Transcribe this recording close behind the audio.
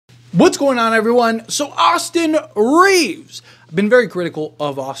What's going on, everyone? So Austin Reaves. I've been very critical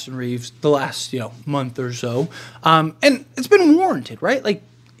of Austin Reaves the last, month or so. And it's been warranted, right? Like,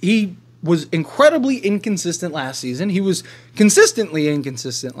 he was incredibly inconsistent last season. He was consistently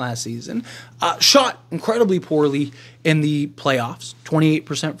inconsistent last season. Shot incredibly poorly in the playoffs,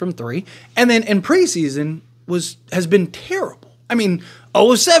 28% from three. And then in preseason has been terrible. I mean,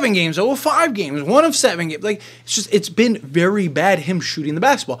 0 of 7 games, 0 of 5 games, 1 of 7 games. Like, it's been very bad him shooting the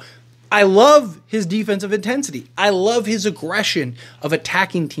basketball. I love his defensive intensity. I love his aggression of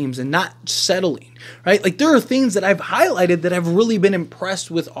attacking teams and not settling, right? Like, there are things that I've highlighted that I've really been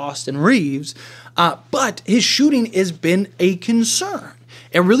impressed with Austin Reaves, but his shooting has been a concern.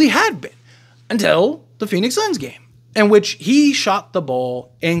 It really had been until the Phoenix Suns game, in which he shot the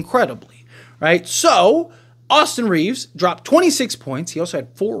ball incredibly, right? So Austin Reaves dropped 26 points. He also had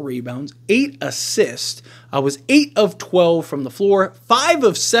 4 rebounds, 8 assists, was 8 of 12 from the floor, 5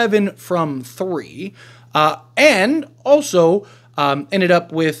 of 7 from 3, and also ended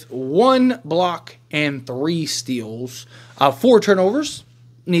up with 1 block and 3 steals, 4 turnovers.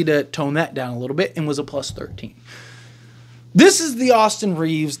 Need to tone that down a little bit, and was a plus 13. This is the Austin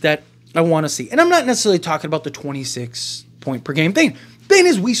Reaves that I want to see. And I'm not necessarily talking about the 26 point per game thing. The thing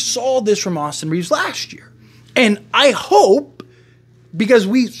is, we saw this from Austin Reaves last year. And I hope, because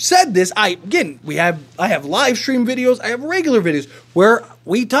we said this, I have live stream videos, I have regular videos where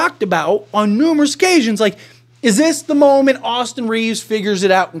we talked about on numerous occasions, like, is this the moment Austin Reaves figures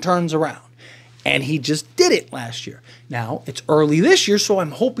it out and turns around? And he just did it last year. Now, it's early this year, so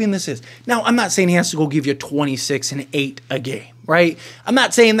I'm hoping this is. Now, I'm not saying he has to go give you 26 and 8 a game, right? I'm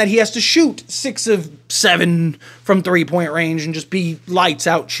not saying that he has to shoot 6 of 7 from three-point range and just be lights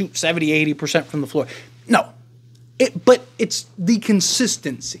out, shoot 70, 80% from the floor. No. But it's the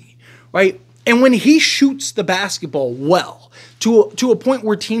consistency, right? And when he shoots the basketball well, to a point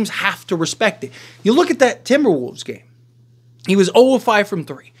where teams have to respect it. You look at that Timberwolves game. He was 0 of 5 from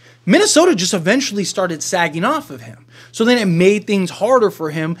 3. Minnesota just eventually started sagging off of him. So then it made things harder for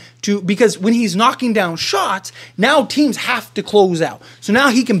him because when he's knocking down shots, now teams have to close out. So now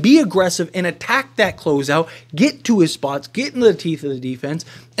he can be aggressive and attack that closeout, get to his spots, get into the teeth of the defense,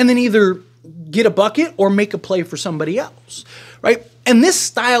 and then either get a bucket or make a play for somebody else, right? And this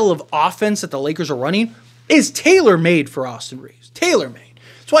style of offense that the Lakers are running is tailor-made for Austin Reaves. Tailor-made.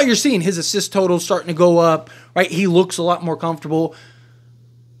 That's why you're seeing his assist totals starting to go up, right? He looks a lot more comfortable.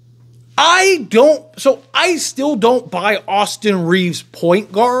 I still don't buy Austin Reaves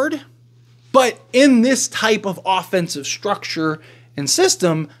point guard, but in this type of offensive structure and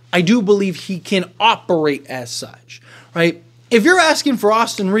system, I do believe he can operate as such, right? If you're asking for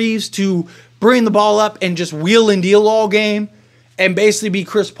Austin Reaves to bring the ball up and just wheel and deal all game and basically be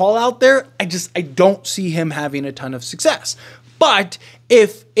Chris Paul out there, I don't see him having a ton of success. But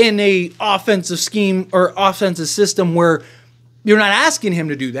if in a offensive scheme or offensive system where you're not asking him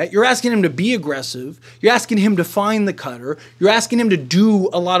to do that, you're asking him to be aggressive, you're asking him to find the cutter, you're asking him to do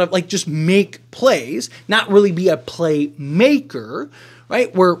a lot of, just make plays, not really be a playmaker,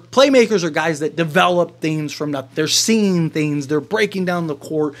 right? Where playmakers are guys that develop things from nothing. They're seeing things. They're breaking down the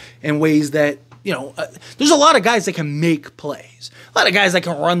court in ways that, there's a lot of guys that can make plays. A lot of guys that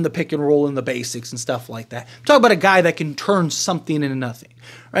can run the pick and roll and the basics and stuff like that. I'm talking about a guy that can turn something into nothing,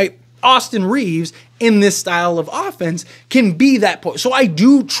 right? Austin Reaves, in this style of offense, can be that point. So I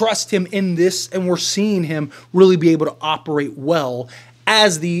do trust him in this, and we're seeing him really be able to operate well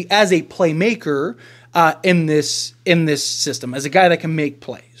as a playmaker, in this system, as a guy that can make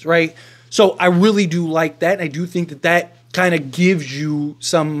plays, right? So I really do like that. I do think that kind of gives you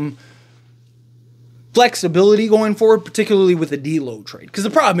some flexibility going forward, particularly with the D'Lo trade. Because the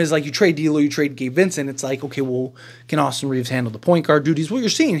problem is, you trade D'Lo, you trade Gabe Vincent, it's like, okay, well, can Austin Reaves handle the point guard duties? Well, you're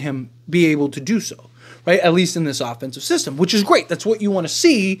seeing him be able to do so, right? At least in this offensive system, which is great. That's what you want to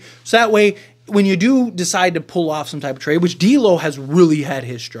see. So that way, when you do decide to pull off some type of trade, which D'Lo has really had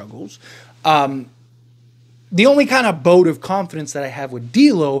his struggles, the only kind of boat of confidence that I have with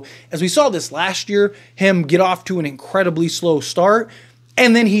D'Lo, as we saw this last year, him get off to an incredibly slow start,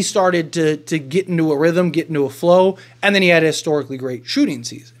 and then he started to get into a rhythm, get into a flow, and then he had a historically great shooting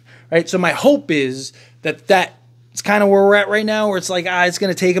season, right? So my hope is that's kind of where we're at right now, where it's like, it's going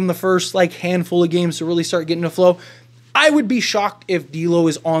to take him the first handful of games to really start getting a flow. I would be shocked if D'Lo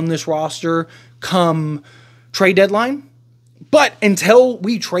is on this roster come trade deadline. But until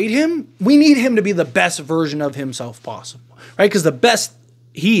we trade him, we need him to be the best version of himself possible, right? Because the best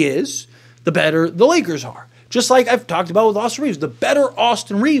he is, the better the Lakers are. Just like I've talked about with Austin Reaves. The better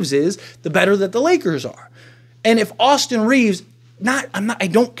Austin Reaves is, the better that the Lakers are. And if Austin Reaves, I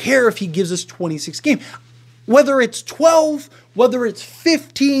don't care if he gives us 26 games. Whether it's 12, whether it's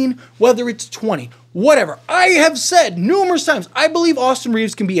 15, whether it's 20, whatever. I have said numerous times, I believe Austin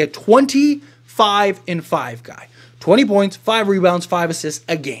Reaves can be a 25-5 guy. 20 points, 5 rebounds, 5 assists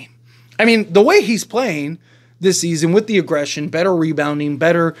a game. I mean, the way he's playing this season with the aggression, better rebounding,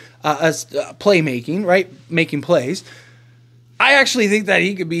 better playmaking, right? Making plays. I actually think that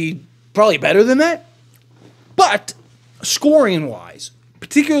he could be probably better than that. But scoring-wise,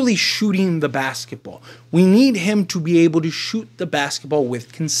 particularly shooting the basketball, we need him to be able to shoot the basketball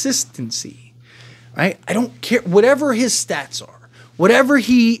with consistency, right? I don't care, whatever his stats are, whatever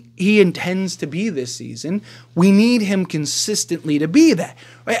he intends to be this season, we need him consistently to be that,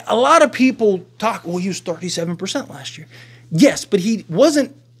 right? A lot of people talk, well, he was 37% last year. Yes, but he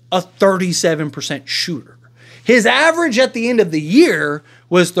wasn't a 37% shooter. His average at the end of the year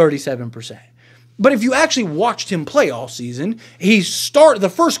was 37%. But if you actually watched him play all season,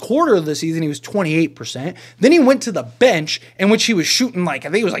 the first quarter of the season, he was 28%. Then he went to the bench, in which he was shooting I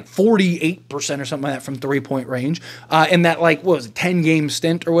think it was 48% or something like that from three-point range. In that, 10-game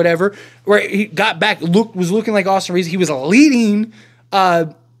stint or whatever, where he got back, was looking like Austin Reaves. He was a leading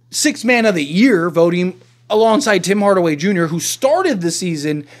sixth man of the year voting alongside Tim Hardaway Jr., who started the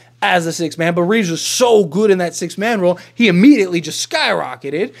season as a sixth man, but Reaves was so good in that six-man role, he immediately just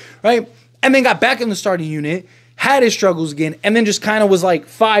skyrocketed, right? And then got back in the starting unit, had his struggles again, and then just kind of was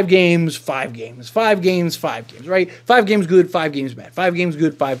 5 games, 5 games, 5 games, 5 games, right? 5 games good, 5 games bad, 5 games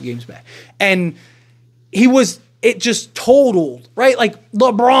good, 5 games bad. And it just totaled, right? Like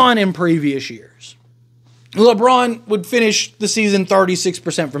LeBron in previous years. LeBron would finish the season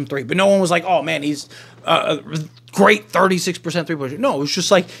 36% from three, but no one was like, oh man, he's a great 36% three-point shooter. No, it was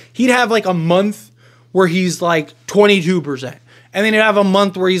just he'd have a month where he's 22%. And then he'd have a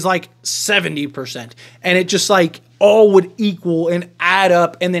month where he's 70%. And it just all would equal and add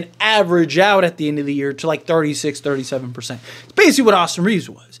up and then average out at the end of the year to 36, 37%. It's basically what Austin Reaves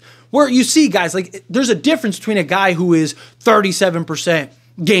was. Where you see guys, there's a difference between a guy who is 37%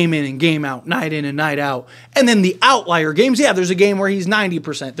 game in and game out, night in and night out. And then the outlier games, yeah, there's a game where he's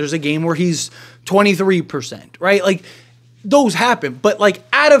 90%. There's a game where he's 23%, right? Those happen. But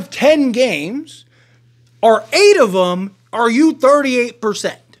out of 10 games, are 8 of them are you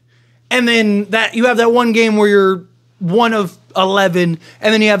 38%? And then that you have that one game where you're 1 of 11,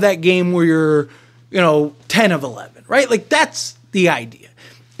 and then you have that game where you're, 10 of 11, right? That's the idea.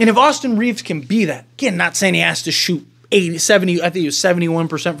 And if Austin Reaves can be that, again, not saying he has to shoot 80, 70, I think he was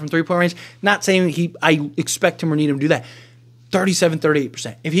 71% from three-point range, not saying I expect him or need him to do that. 37,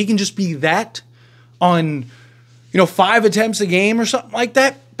 38%. If he can just be that on, 5 attempts a game or something like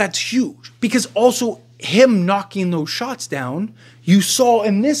that, that's huge. Because also him knocking those shots down, you saw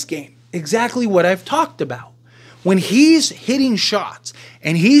in this game exactly what I've talked about. When he's hitting shots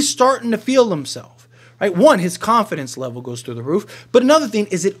and he's starting to feel himself, right? One, his confidence level goes through the roof. But another thing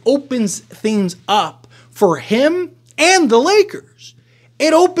is it opens things up for him and the Lakers.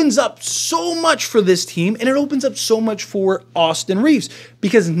 It opens up so much for this team, and it opens up so much for Austin Reaves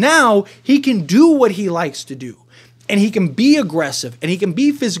because now he can do what he likes to do. And he can be aggressive, and he can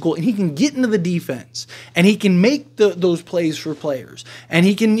be physical, and he can get into the defense, and he can make those plays for players. And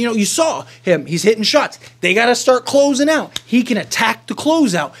he can, you saw him, he's hitting shots. They got to start closing out. He can attack the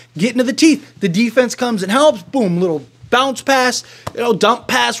closeout, get into the teeth. The defense comes and helps, boom, little bounce pass, dump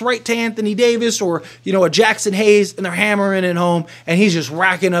pass right to Anthony Davis or, a Jackson Hayes, and they're hammering it home, and he's just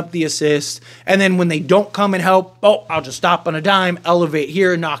racking up the assists. And then when they don't come and help, I'll just stop on a dime, elevate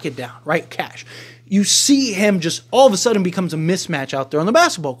here, and knock it down, right? Cash. You see him just all of a sudden becomes a mismatch out there on the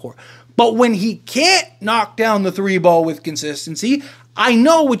basketball court. But when he can't knock down the three ball with consistency, I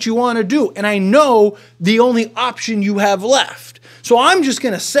know what you want to do. And I know the only option you have left. So I'm just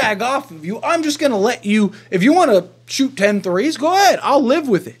going to sag off of you. I'm just going to let you, if you want to shoot 10 threes, go ahead. I'll live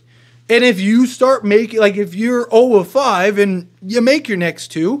with it. And if you start making, if you're 0 of 5 and you make your next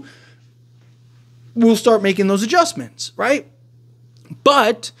 2, we'll start making those adjustments, right?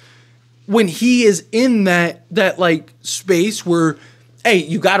 But when he is in that space where, hey,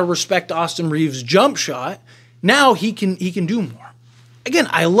 you got to respect Austin Reaves' jump shot, now he can do more. Again,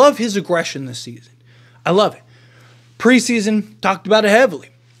 I love his aggression this season. I love it. Preseason, talked about it heavily.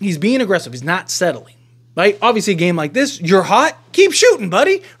 He's being aggressive. He's not settling. Right? Obviously, a game like this, you're hot, keep shooting,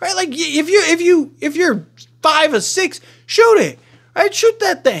 buddy. Right? If you're 5 of 6, shoot it. Right? Shoot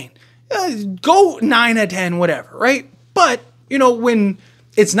that thing. Go 9 of 10, whatever. Right? But when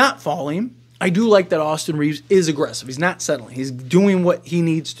it's not falling, I do like that Austin Reaves is aggressive. He's not settling. He's doing what he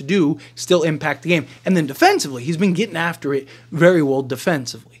needs to do, still impact the game. And then defensively, he's been getting after it very well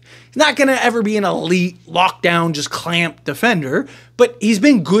defensively. He's not going to ever be an elite, lockdown, just clamp defender, but he's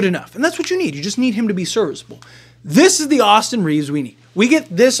been good enough. And that's what you need. You just need him to be serviceable. This is the Austin Reaves we need. We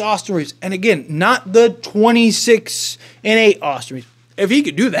get this Austin Reaves. And again, not the 26-8 Austin Reaves. If he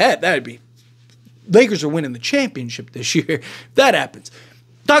could do that, that'd be... Lakers are winning the championship this year. If that happens.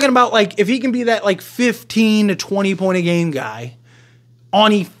 Talking about, like, if he can be that, like, 15 to 20 point a game guy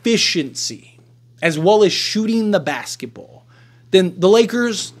on efficiency as well as shooting the basketball, then the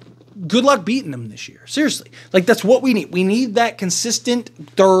Lakers, good luck beating them this year. Seriously. Like, that's what we need. We need that consistent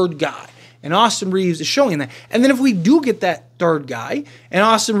third guy. And Austin Reaves is showing that. And then if we do get that third guy, and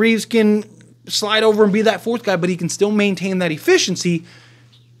Austin Reaves can slide over and be that fourth guy, but he can still maintain that efficiency,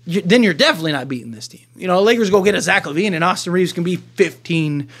 then you're definitely not beating this team. You know, Lakers go get a Zach LaVine and Austin Reaves can be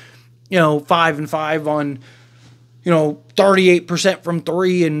 15, 5-5 on, 38% from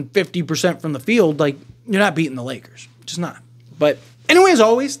three and 50% from the field. Like, you're not beating the Lakers. Just not. But anyway, as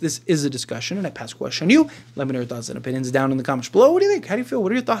always, this is a discussion, and I pass a question on you. Let me know your thoughts and opinions down in the comments below. What do you think? How do you feel?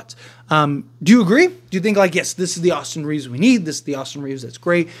 What are your thoughts? Do you agree? Do you think, like, yes, this is the Austin Reaves we need? This is the Austin Reaves that's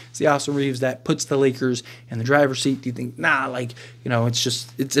great. It's the Austin Reaves that puts the Lakers in the driver's seat. Do you think,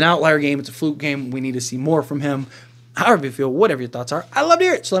 it's an outlier game. It's a fluke game. We need to see more from him. However you feel, whatever your thoughts are, I'd love to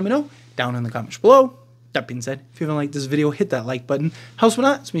hear it. So let me know down in the comments below. That being said, if you haven't liked this video, hit that like button. Helps me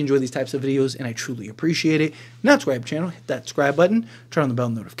out. We enjoy these types of videos, and I truly appreciate it. Not subscribe to the channel, hit that subscribe button. Turn on the bell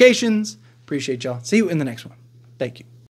notifications. Appreciate y'all. See you in the next one. Thank you.